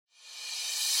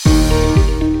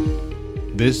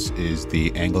This is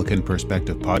the Anglican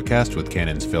Perspective Podcast with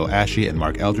Canons Phil Ashey and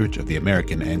Mark Eldridge of the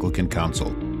American Anglican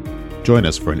Council. Join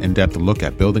us for an in-depth look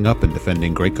at building up and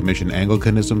defending Great Commission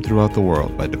Anglicanism throughout the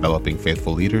world by developing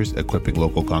faithful leaders, equipping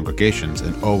local congregations,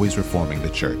 and always reforming the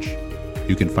church.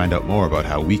 You can find out more about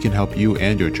how we can help you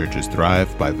and your churches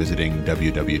thrive by visiting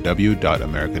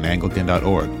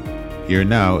www.americananglican.org. Here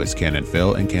now is Canon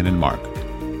Phil and Canon Mark.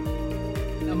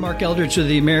 I'm Mark Eldridge of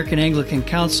the American Anglican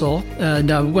Council,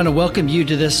 and I want to welcome you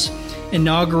to this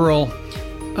inaugural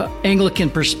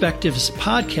Anglican Perspectives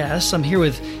podcast. I'm here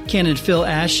with Canon Phil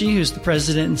Ashey, who's the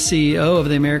president and CEO of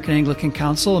the American Anglican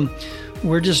Council, and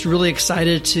we're just really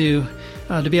excited to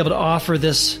be able to offer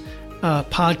this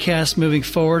podcast moving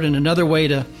forward and another way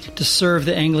to serve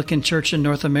the Anglican Church in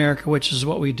North America, which is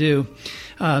what we do.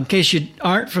 In case you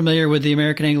aren't familiar with the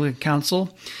American Anglican Council,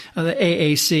 the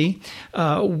AAC,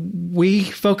 we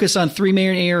focus on three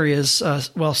main areas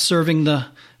while serving the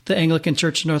Anglican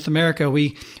Church in North America.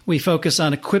 We focus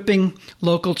on equipping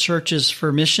local churches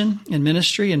for mission and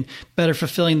ministry and better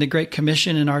fulfilling the Great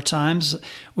Commission in our times.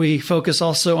 We focus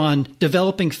also on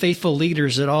developing faithful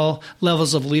leaders at all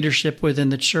levels of leadership within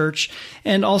the church,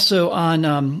 and also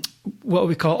on what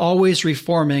we call always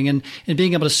reforming and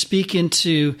being able to speak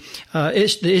into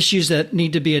the issues that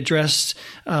need to be addressed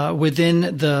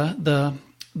within the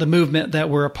movement that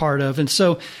we're a part of. And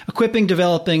so equipping,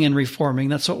 developing, and reforming,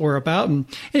 that's what we're about. And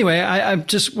anyway, I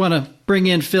just want to bring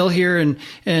in Phil here and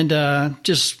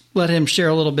just let him share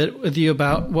a little bit with you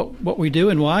about what we do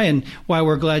and why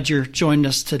we're glad you're joining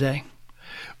us today.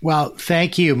 Well,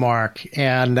 thank you, Mark.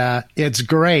 And it's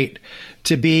great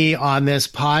to be on this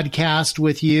podcast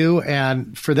with you.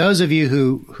 And for those of you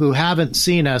who haven't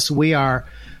seen us, we are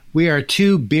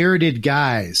two bearded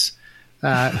guys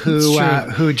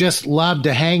who just love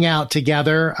to hang out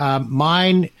together.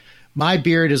 My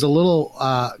beard is a little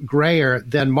grayer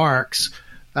than Mark's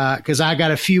because I got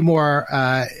a few more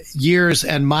years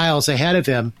and miles ahead of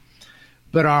him.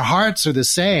 But our hearts are the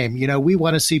same. You know, we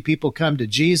want to see people come to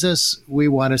Jesus. We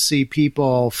want to see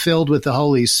people filled with the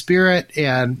Holy Spirit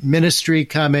and ministry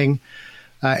coming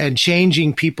and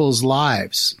changing people's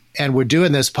lives. And we're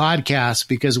doing this podcast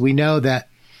because we know that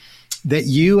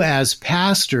you as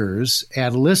pastors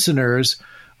and listeners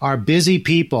are busy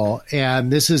people,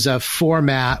 and this is a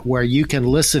format where you can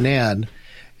listen in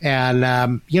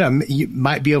and, you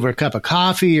might be over a cup of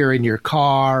coffee or in your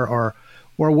car or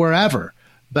wherever.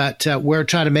 But we're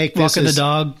trying to make this walking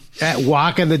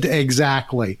the dog.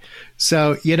 Exactly.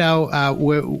 So,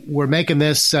 we're making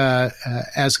this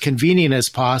as convenient as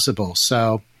possible.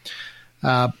 So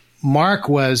Mark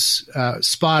was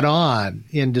spot on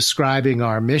in describing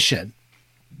our mission.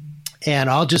 And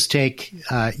I'll just take,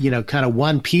 kind of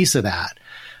one piece of that.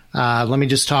 Let me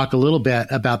just talk a little bit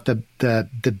about the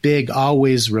big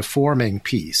always reforming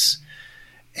piece.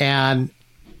 And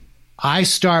I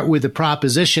start with the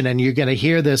proposition, and you're going to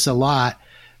hear this a lot,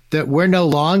 that we're no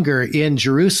longer in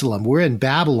Jerusalem. We're in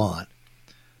Babylon.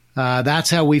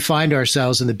 That's how we find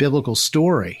ourselves in the biblical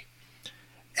story.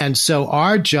 And so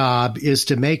our job is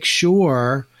to make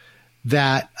sure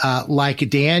that, like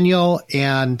Daniel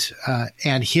and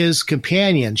his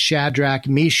companions, Shadrach,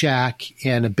 Meshach,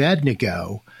 and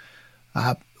Abednego,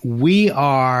 we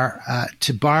are,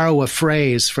 to borrow a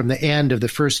phrase from the end of the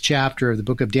first chapter of the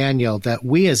book of Daniel, that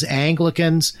we as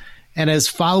Anglicans and as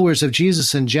followers of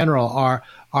Jesus in general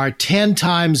are 10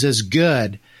 times as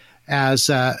good as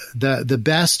the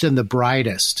best and the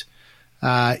brightest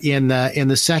in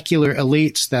the secular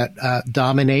elites that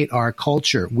dominate our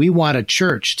culture. We want a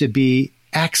church to be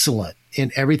excellent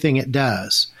in everything it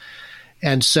does.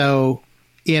 And so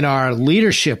in our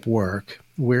leadership work,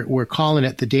 we're calling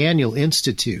it the Daniel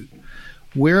Institute.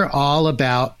 We're all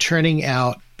about turning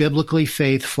out biblically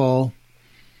faithful,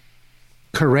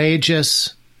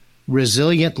 courageous,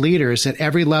 resilient leaders at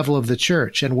every level of the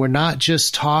church. And we're not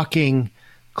just talking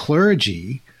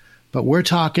clergy, but we're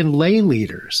talking lay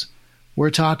leaders.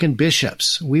 We're talking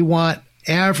bishops. We want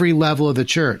every level of the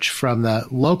church, from the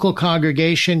local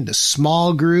congregation, the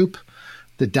small group,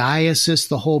 the diocese,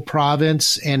 the whole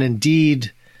province, and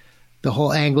indeed the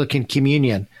whole Anglican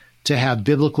communion, to have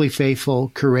biblically faithful,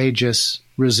 courageous,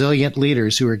 resilient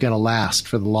leaders who are going to last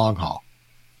for the long haul.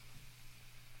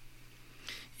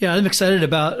 Yeah, I'm excited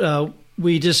about,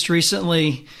 we just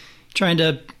recently trying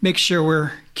to make sure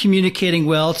we're communicating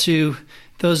well to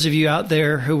those of you out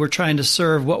there who we're trying to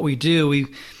serve what we do.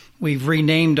 We've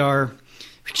renamed kind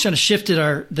of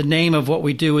shifted the name of what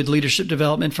we do with leadership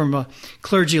development from a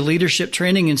Clergy Leadership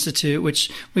Training Institute, which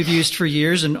we've used for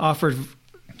years and offered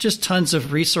just tons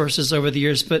of resources over the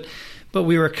years. But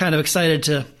we were kind of excited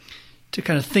to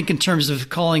kind of think in terms of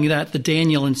calling that the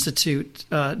Daniel Institute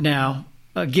now,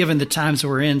 given the times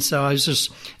we're in. So I was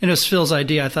just, and it was Phil's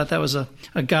idea. I thought that was a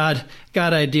God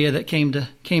idea that came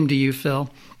to you, Phil.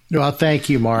 Well, thank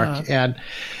you, Mark. And,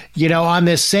 on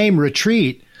this same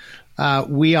retreat,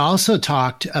 we also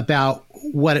talked about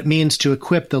what it means to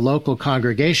equip the local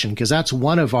congregation, because that's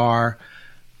one of our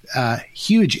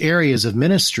huge areas of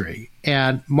ministry.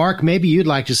 And Mark, maybe you'd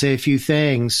like to say a few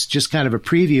things, just kind of a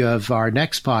preview of our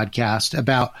next podcast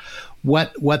about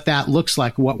what that looks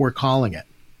like, what we're calling it.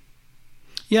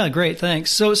 Yeah, great.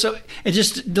 Thanks. So and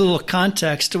just a little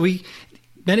context.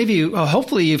 Many of you,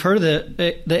 hopefully you've heard of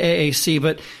the AAC,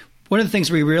 but one of the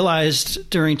things we realized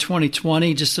during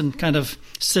 2020, just in kind of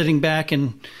sitting back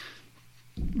and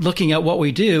looking at what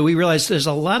we do, we realized there's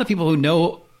a lot of people who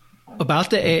know about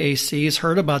the AAC, has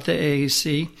heard about the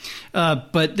AAC,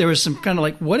 but there was some kind of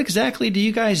like, what exactly do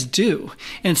you guys do?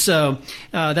 And so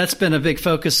that's been a big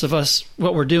focus of us,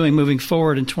 what we're doing moving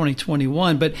forward in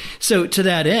 2021. But so to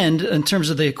that end, in terms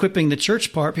of the equipping the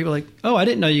church part, people are like, oh, I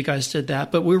didn't know you guys did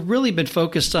that. But we've really been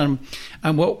focused on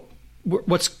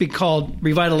what's been called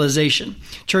revitalization,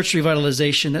 church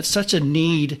revitalization. That's such a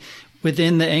need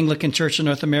within the Anglican Church in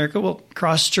North America. Well,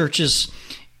 across churches,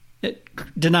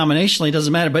 denominationally,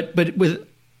 doesn't matter, but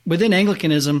within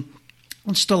Anglicanism,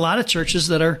 just a lot of churches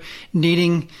that are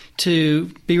needing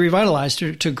to be revitalized,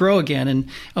 to grow again. And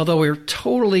although we're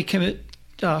totally committed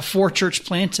for church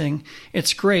planting,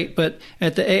 it's great. But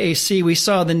at the AAC, we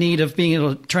saw the need of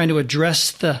trying to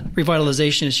address the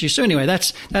revitalization issue. So anyway,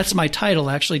 that's my title,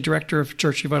 actually, Director of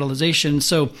Church Revitalization.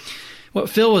 So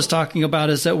what Phil was talking about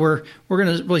is that we're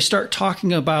going to really start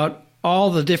talking about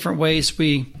all the different ways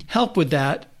we help with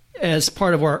that as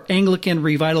part of our Anglican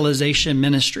revitalization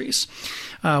ministries,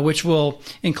 which will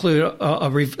include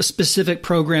a specific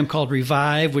program called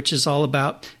Revive, which is all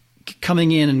about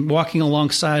coming in and walking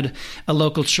alongside a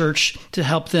local church to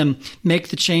help them make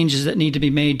the changes that need to be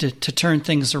made to turn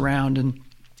things around and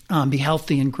be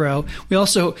healthy and grow. We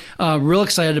also real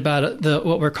excited about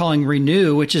what we're calling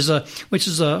Renew, which is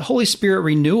a Holy Spirit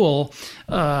renewal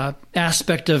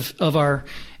aspect of our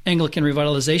Anglican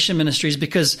revitalization ministries,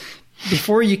 because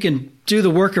before you can do the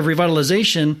work of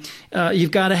revitalization, you've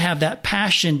got to have that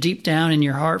passion deep down in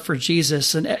your heart for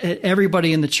Jesus and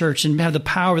everybody in the church, and have the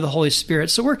power of the Holy Spirit.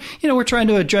 So we're trying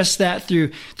to address that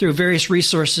through various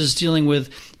resources dealing with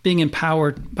being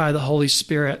empowered by the Holy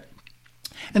Spirit.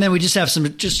 And then we just have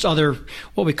some other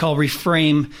what we call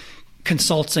reframe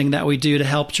consulting that we do to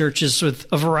help churches with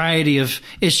a variety of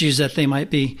issues that they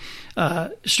might be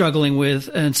struggling with.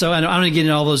 And so I'm going to get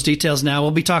into all those details now.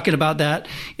 We'll be talking about that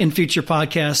in future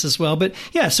podcasts as well. But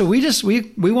yeah, so we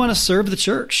want to serve the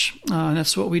church, and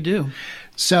that's what we do.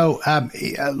 So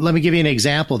let me give you an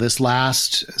example. This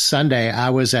last Sunday, I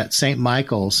was at St.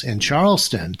 Michael's in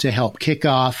Charleston to help kick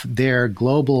off their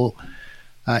global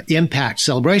impact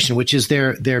celebration, which is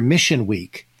their mission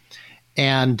week.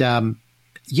 And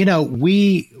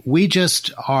we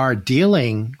just are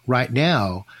dealing right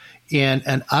now in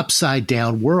an upside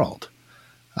down world.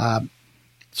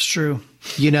 It's true.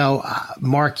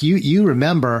 Mark, you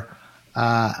remember,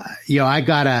 I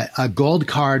got a gold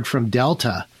card from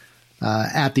Delta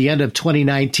at the end of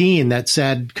 2019 that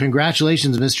said,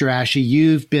 "Congratulations, Mr. Ashe.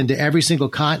 You've been to every single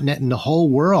continent in the whole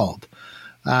world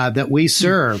that we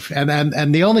serve."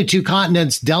 And the only two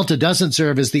continents Delta doesn't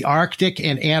serve is the Arctic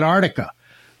and Antarctica.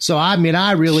 So, I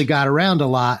really got around a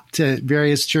lot to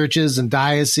various churches and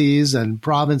dioceses and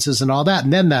provinces and all that.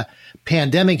 And then the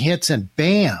pandemic hits and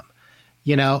bam,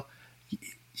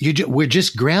 we're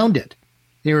just grounded.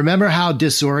 You remember how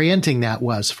disorienting that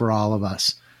was for all of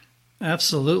us?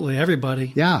 Absolutely.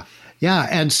 Everybody. Yeah. Yeah.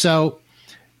 And so,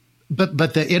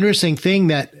 but the interesting thing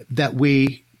that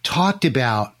we talked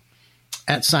about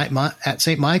at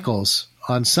St. Michael's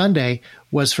on Sunday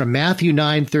was from Matthew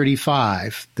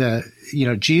 9:35,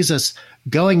 Jesus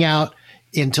going out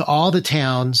into all the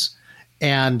towns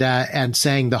and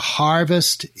saying the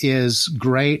harvest is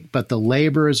great, but the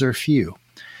laborers are few.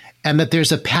 And that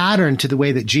there's a pattern to the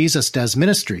way that Jesus does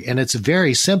ministry, and it's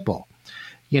very simple.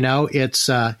 It's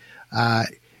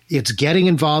getting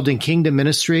involved in kingdom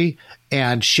ministry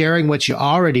and sharing what you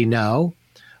already know.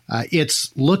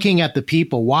 It's looking at the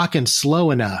people, walking slow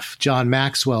enough, John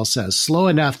Maxwell says, slow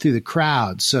enough through the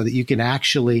crowd so that you can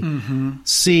actually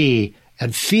see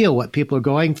and feel what people are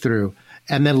going through,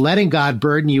 and then letting God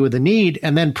burden you with a need,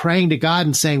 and then praying to God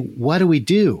and saying, what do we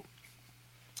do?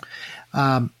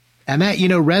 And that,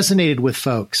 resonated with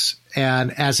folks.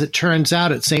 And as it turns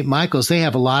out at St. Michael's, they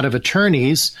have a lot of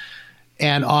attorneys.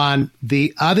 And on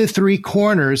the other three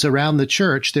corners around the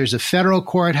church, there's a federal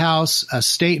courthouse, a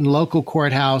state and local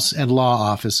courthouse, and law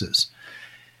offices.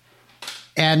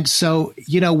 And so,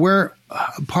 we're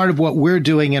part of what we're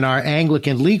doing in our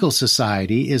Anglican Legal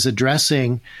Society is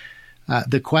addressing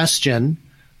the question,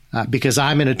 because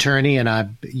I'm an attorney and I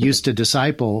used to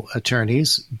disciple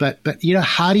attorneys, but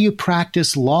how do you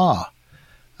practice law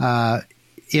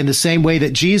in the same way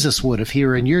that Jesus would if he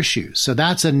were in your shoes? So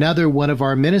that's another one of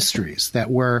our ministries that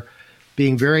we're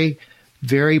being very,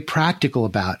 very practical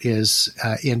about, is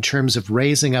in terms of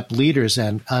raising up leaders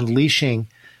and unleashing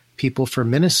people for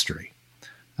ministry.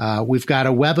 We've got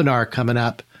a webinar coming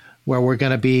up where we're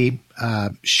going to be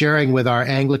sharing with our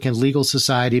Anglican Legal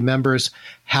Society members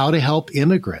how to help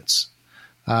immigrants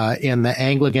in the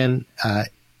Anglican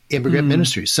immigrant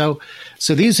ministry. So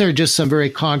these are just some very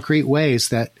concrete ways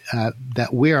that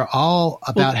we are all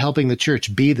about helping the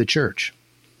church be the church.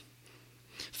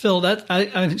 Phil,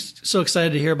 I'm so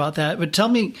excited to hear about that. But tell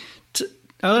me,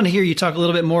 I want to hear you talk a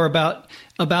little bit more about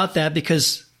that,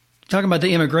 because talking about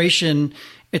the immigration,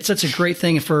 it's such a great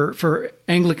thing for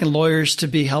Anglican lawyers to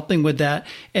be helping with that.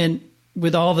 And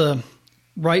with all the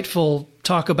rightful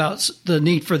talk about the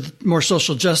need for more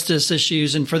social justice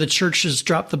issues and for the churches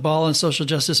drop the ball on social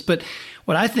justice. But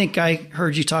what I think I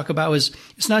heard you talk about was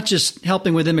it's not just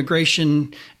helping with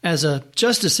immigration as a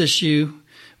justice issue,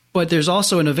 but there's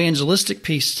also an evangelistic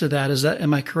piece to that.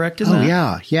 Am I correct in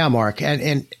that? Yeah, Mark.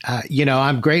 And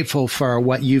I'm grateful for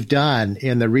what you've done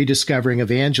in the Rediscovering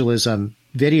Evangelism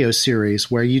video series,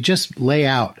 where you just lay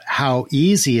out how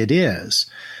easy it is,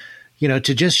 to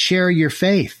just share your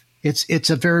faith. It's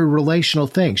a very relational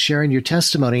thing, sharing your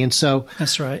testimony. And so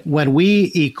that's right. When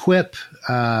we equip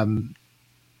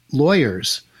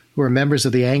lawyers who are members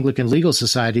of the Anglican Legal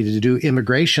Society to do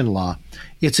immigration law,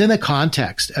 it's in the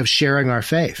context of sharing our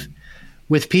faith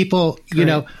with people,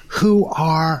 who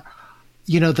are,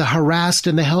 the harassed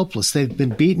and the helpless. They've been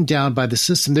beaten down by the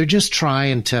system. They're just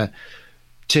trying to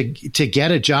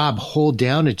get a job, hold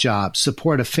down a job,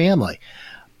 support a family.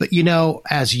 But,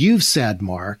 as you've said,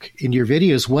 Mark, in your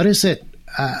videos, what is it?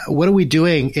 What are we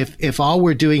doing if all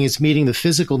we're doing is meeting the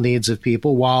physical needs of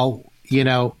people while,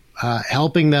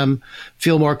 helping them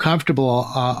feel more comfortable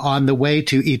on the way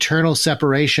to eternal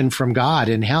separation from God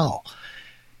in hell?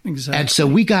 Exactly. And so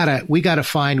we gotta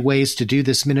find ways to do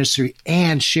this ministry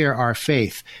and share our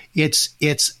faith.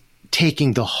 It's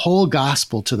taking the whole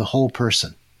gospel to the whole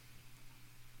person.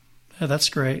 Yeah, that's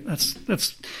great. That's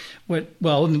one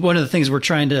of the things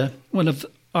one of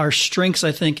our strengths,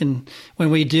 I think, and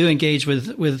when we do engage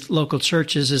with local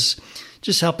churches, is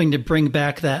just helping to bring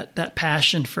back that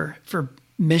passion for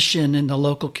mission in the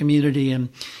local community and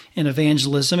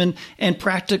evangelism and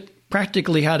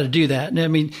practically how to do that. I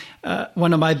mean,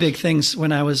 one of my big things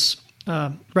when I was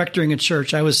rectoring a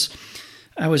church, I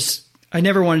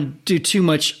never wanted to do too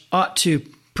much ought to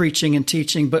preaching and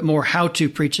teaching, but more how to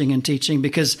preaching and teaching,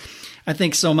 because I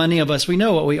think so many of us, we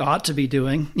know what we ought to be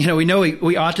doing. We know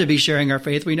we ought to be sharing our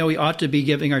faith. We know we ought to be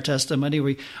giving our testimony.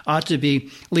 We ought to be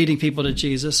leading people to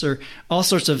Jesus, or all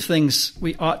sorts of things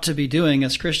we ought to be doing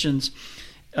as Christians.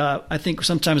 I think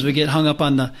sometimes we get hung up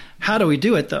on the how do we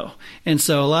do it, though. And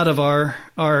so a lot of our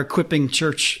equipping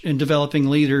church and developing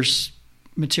leaders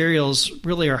materials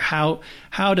really are how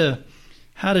to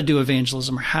do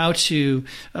evangelism, or how to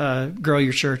grow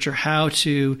your church, or how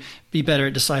to be better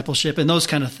at discipleship and those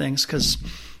kind of things. Because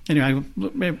anyway,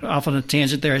 I'm off on a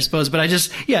tangent there, I suppose. But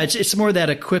it's more that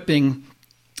equipping.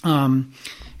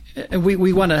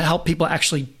 We want to help people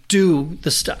actually do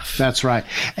the stuff. That's right.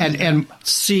 And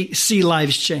see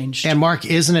lives changed. And Mark,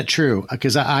 isn't it true?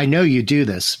 Because I know you do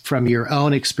this from your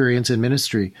own experience in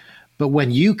ministry. But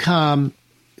when you come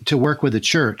to work with the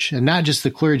church, and not just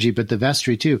the clergy, but the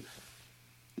vestry too,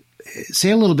 say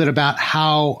a little bit about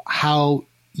how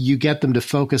you get them to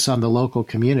focus on the local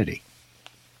community.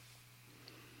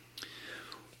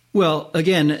 Well,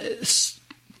 again, as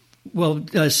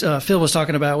Phil was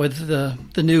talking about with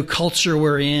the new culture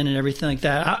we're in and everything like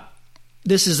that,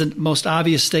 this is the most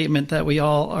obvious statement that we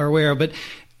all are aware of. But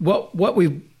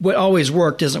what always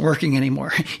worked isn't working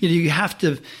anymore. You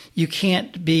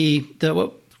can't be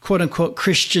the quote unquote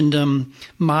Christendom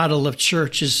model of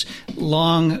church is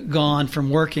long gone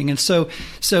from working. And so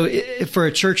for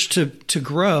a church to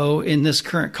grow in this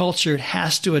current culture, it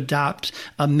has to adopt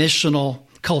a missional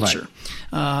culture.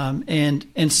 Right.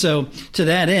 And so to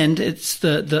that end, it's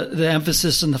the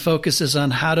emphasis and the focus is on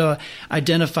how to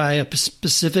identify a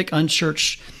specific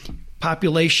unchurched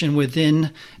population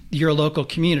within your local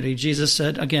community. Jesus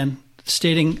said, again,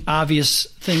 stating obvious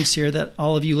things here that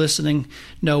all of you listening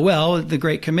know well, the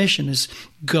Great Commission is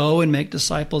go and make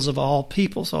disciples of all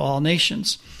peoples, all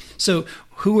nations. So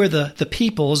who are the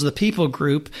peoples, the people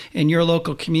group in your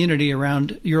local community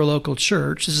around your local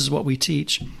church? This is what we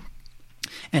teach.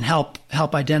 and help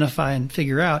identify and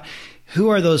figure out who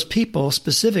are those people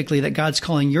specifically that God's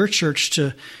calling your church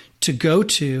to go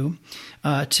to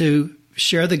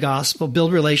share the gospel,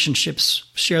 build relationships,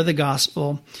 share the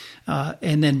gospel,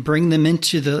 and then bring them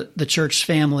into the church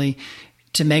family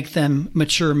to make them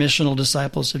mature missional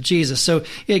disciples of Jesus. So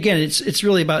again, it's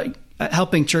really about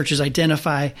helping churches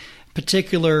identify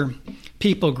particular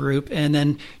people group and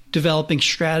then developing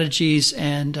strategies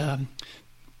and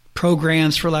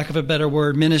programs, for lack of a better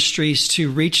word, ministries to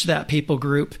reach that people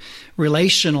group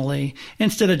relationally,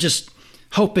 instead of just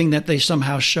hoping that they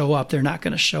somehow show up. They're not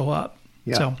going to show up.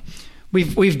 Yeah. So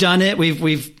we've done it.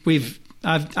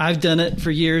 I've done it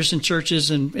for years in churches,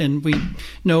 and we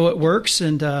know it works,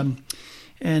 and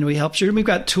we help churches. We've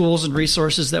got tools and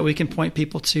resources that we can point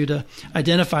people to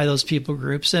identify those people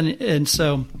groups, and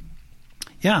so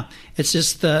yeah, it's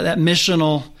just that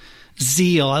missional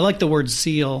zeal. I like the word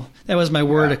zeal. That was my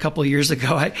word a couple of years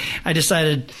ago. I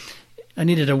decided I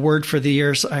needed a word for the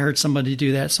year, so I heard somebody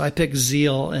do that, so I picked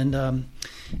zeal. And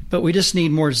but we just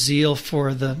need more zeal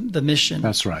for the mission.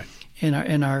 That's right.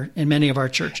 In many of our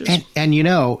churches. And you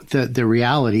know, the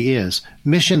reality is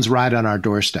mission's right on our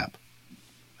doorstep.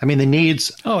 I mean, the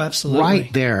needs absolutely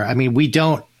right there. I mean, we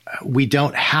don't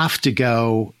have to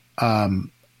go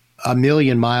a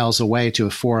million miles away to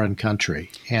a foreign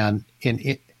country, and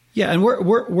and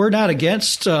we're not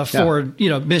against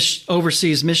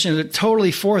overseas mission.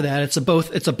 Totally for that. It's a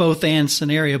both and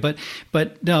scenario.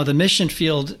 But no, the mission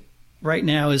field right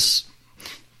now is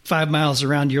 5 miles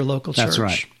around your local church. That's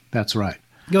right. That's right.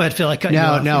 Go ahead, Phil. I cut you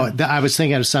off. No. I was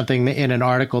thinking of something in an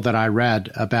article that I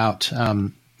read about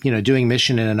doing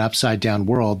mission in an upside down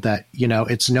world. That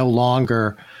it's no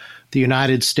longer the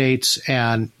United States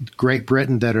and Great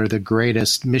Britain that are the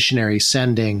greatest missionary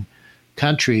sending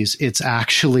countries. It's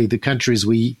actually the countries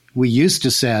we used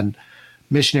to send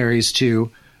missionaries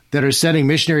to that are sending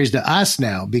missionaries to us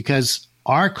now, because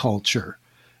our culture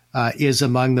is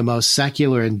among the most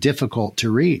secular and difficult to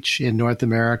reach in North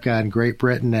America and Great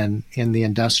Britain and in the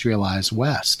industrialized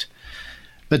West.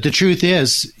 But the truth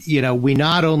is, we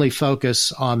not only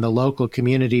focus on the local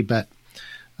community, but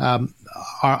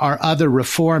our other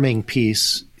reforming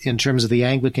piece in terms of the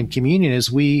Anglican Communion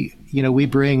is we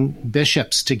bring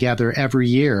bishops together every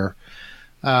year.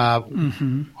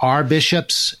 Our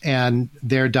bishops and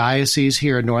their dioceses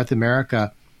here in North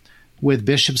America, with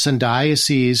bishops and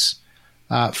dioceses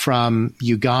from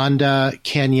Uganda,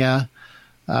 Kenya,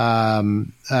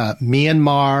 Myanmar,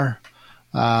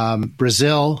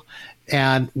 Brazil,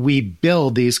 and we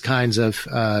build these kinds of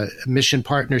mission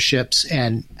partnerships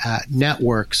and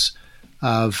networks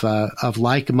of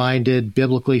like-minded,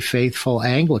 biblically faithful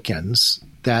Anglicans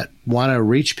that want to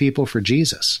reach people for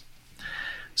Jesus.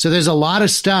 So there's a lot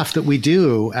of stuff that we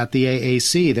do at the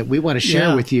AAC that we want to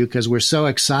share with you, because we're so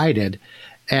excited.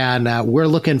 And we're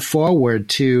looking forward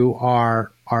to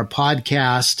our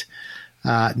podcast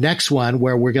next one,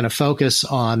 where we're going to focus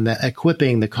on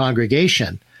equipping the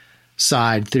congregation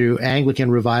side through Anglican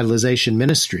Revitalization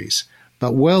Ministries.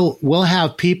 But we'll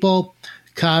have people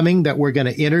coming that we're going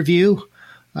to interview,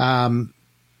 who are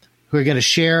going to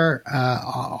share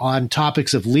on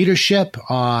topics of leadership,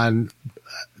 on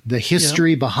the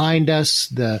history behind us,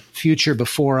 the future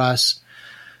before us,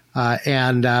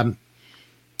 and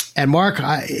Mark,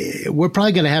 we're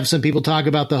probably going to have some people talk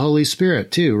about the Holy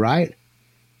Spirit too, right?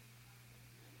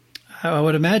 I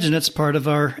would imagine it's part of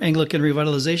our Anglican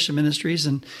Revitalization Ministries,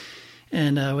 and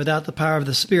without the power of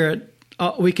the Spirit,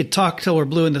 we could talk till we're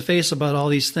blue in the face about all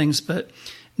these things, but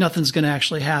nothing's going to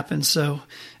actually happen. So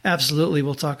absolutely,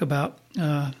 we'll talk about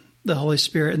the Holy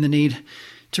Spirit and the need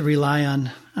to rely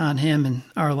on Him in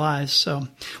our lives. So,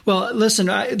 well, listen,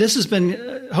 this has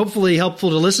been hopefully helpful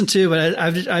to listen to, but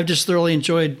I've just thoroughly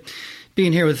enjoyed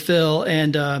being here with Phil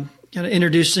and kind of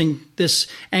introducing this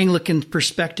Anglican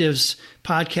Perspectives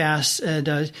podcast.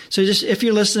 And so, just if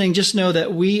you're listening, just know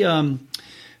that we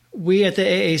at the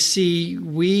AAC,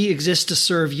 we exist to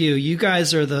serve you. You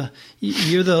guys are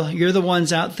you're the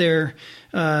ones out there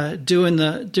doing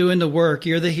the work.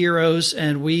 You're the heroes,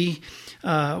 and we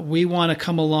want to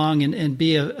come along and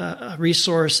be a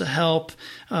resource, a help,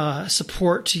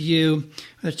 support to you,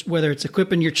 whether it's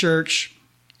equipping your church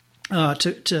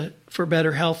for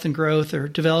better health and growth, or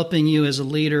developing you as a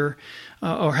leader,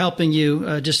 or helping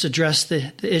you just address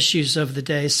the issues of the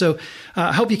day. So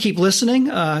I hope you keep listening.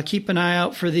 Keep an eye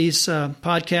out for these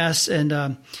podcasts,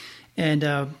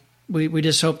 and we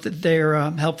just hope that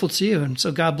they're helpful to you. And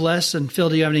so God bless. And Phil,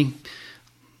 do you have any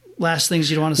last things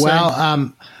you want to say?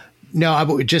 Well, no,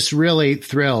 I'm just really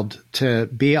thrilled to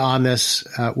be on this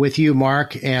with you,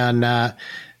 Mark. And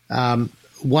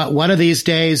one of these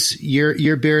days,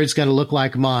 your beard's going to look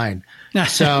like mine.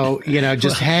 So,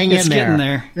 just hang in there.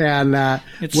 Getting there. And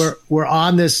we're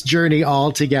on this journey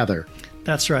all together.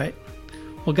 That's right.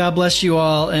 Well, God bless you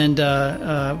all, and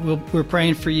we're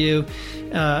praying for you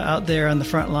out there on the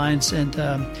front lines, and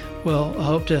we'll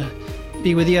hope to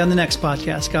be with you on the next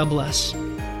podcast. God bless.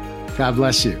 God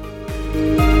bless you.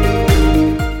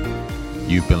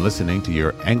 You've been listening to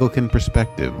Your Anglican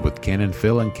Perspective with Canon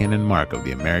Phil and Canon Mark of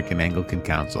the American Anglican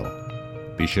Council.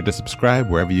 Be sure to subscribe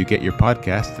wherever you get your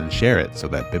podcasts and share it so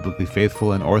that biblically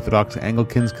faithful and Orthodox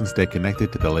Anglicans can stay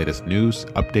connected to the latest news,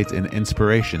 updates, and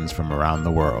inspirations from around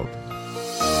the world.